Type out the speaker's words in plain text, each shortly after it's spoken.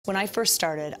When I first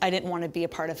started, I didn't want to be a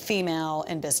part of female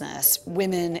in business,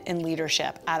 women in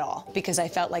leadership at all, because I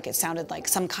felt like it sounded like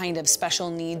some kind of special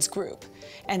needs group.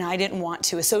 And I didn't want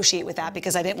to associate with that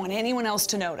because I didn't want anyone else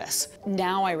to notice.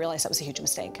 Now I realize that was a huge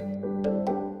mistake.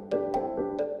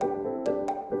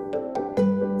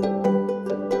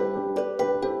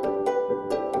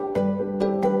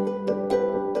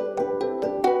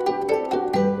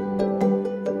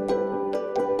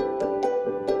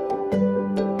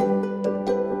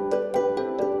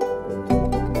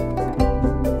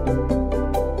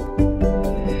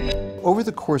 Over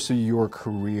the course of your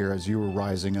career, as you were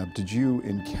rising up, did you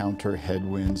encounter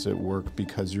headwinds at work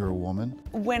because you're a woman?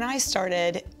 When I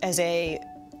started as a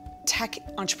tech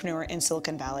entrepreneur in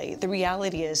Silicon Valley, the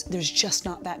reality is there's just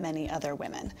not that many other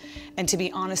women. And to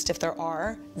be honest, if there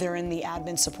are, they're in the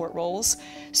admin support roles.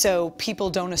 So people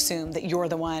don't assume that you're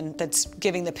the one that's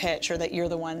giving the pitch or that you're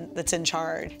the one that's in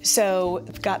charge. So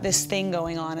you've got this thing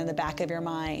going on in the back of your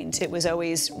mind. It was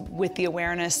always with the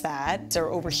awareness that they're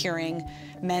overhearing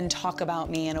men talk about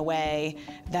me in a way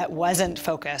that wasn't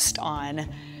focused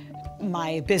on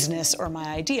my business or my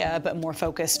idea, but more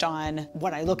focused on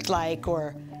what I looked like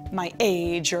or my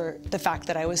age or the fact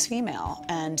that I was female.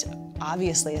 And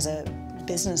obviously as a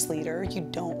business leader, you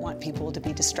don't want people to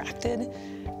be distracted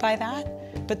by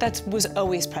that, but that was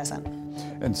always present.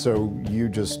 And so you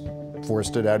just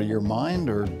forced it out of your mind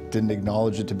or didn't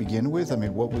acknowledge it to begin with? I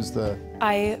mean, what was the...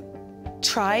 I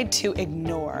tried to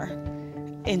ignore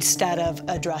instead of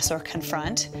address or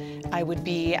confront. I would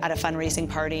be at a fundraising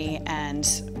party and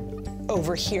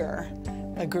overhear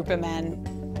a group of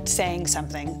men saying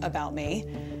something about me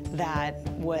that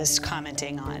was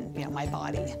commenting on, my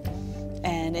body.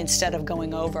 And instead of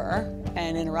going over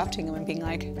and interrupting them and being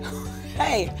like,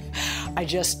 hey, I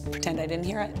just pretend I didn't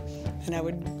hear it. And I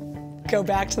would go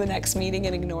back to the next meeting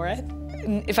and ignore it.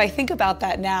 And if I think about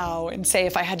that now and say,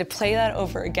 if I had to play that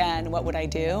over again, what would I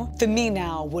do? The me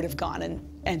now would have gone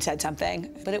and said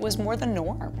something, but it was more the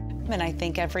norm. And I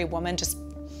think every woman just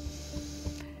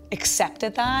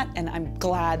accepted that, and I'm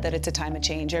glad that it's a time of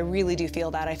change. I really do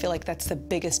feel that. I feel like that's the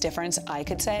biggest difference I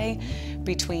could say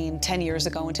between 10 years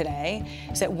ago and today,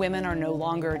 is that women are no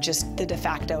longer just the de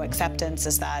facto acceptance,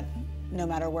 is that no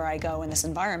matter where I go in this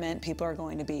environment, people are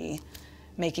going to be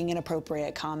making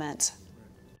inappropriate comments.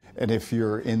 And if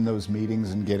you're in those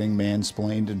meetings and getting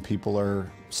mansplained and people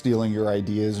are stealing your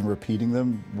ideas and repeating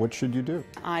them, what should you do?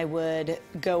 I would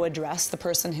go address the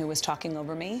person who was talking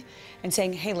over me and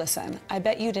saying, hey, listen, I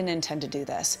bet you didn't intend to do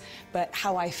this, but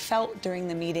how I felt during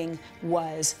the meeting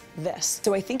was this.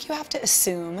 So I think you have to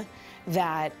assume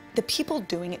that the people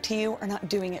doing it to you are not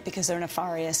doing it because they're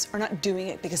nefarious or not doing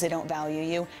it because they don't value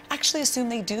you. Actually assume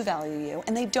they do value you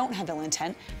and they don't have ill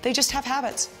intent, they just have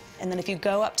habits. And then if you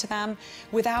go up to them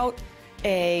without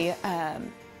a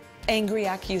angry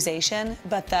accusation,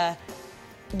 but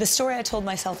the story I told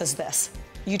myself is this: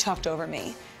 you talked over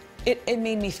me. It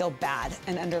made me feel bad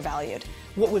and undervalued.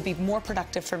 What would be more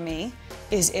productive for me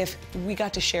is if we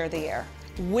got to share the air.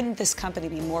 Wouldn't this company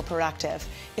be more productive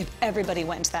if everybody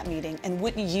went into that meeting? And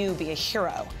wouldn't you be a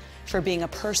hero for being a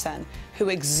person who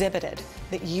exhibited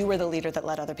that you were the leader that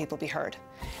let other people be heard?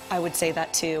 I would say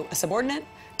that to a subordinate,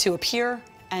 to a peer,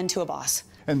 and to a boss.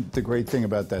 And the great thing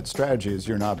about that strategy is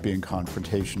you're not being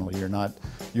confrontational.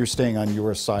 You're staying on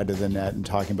your side of the net and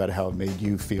talking about how it made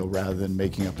you feel rather than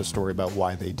making up a story about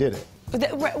why they did it.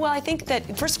 Well, I think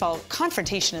that, first of all,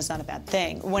 confrontation is not a bad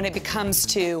thing. When it becomes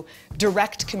to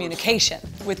direct communication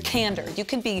with candor, you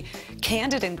can be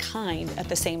candid and kind at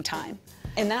the same time.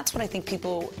 And that's what I think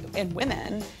people and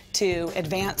women, to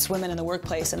advance women in the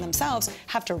workplace and themselves,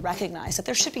 have to recognize, that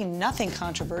there should be nothing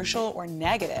controversial or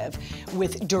negative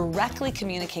with directly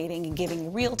communicating and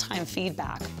giving real-time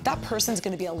feedback. That person's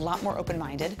going to be a lot more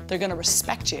open-minded, they're going to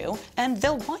respect you, and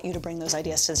they'll want you to bring those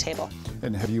ideas to the table.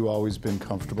 And have you always been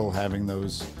comfortable having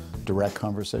those direct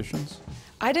conversations?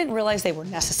 I didn't realize they were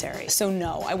necessary. So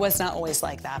no, I was not always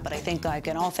like that, but I think like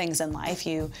in all things in life,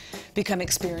 you become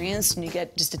experienced and you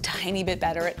get just a tiny bit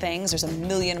better at things. There's a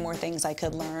million more things I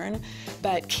could learn,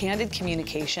 but candid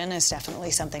communication is definitely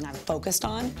something I'm focused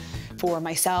on for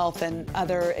myself and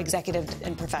other executive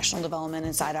and professional development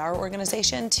inside our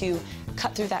organization, to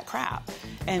cut through that crap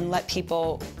and let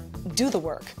people do the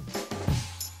work.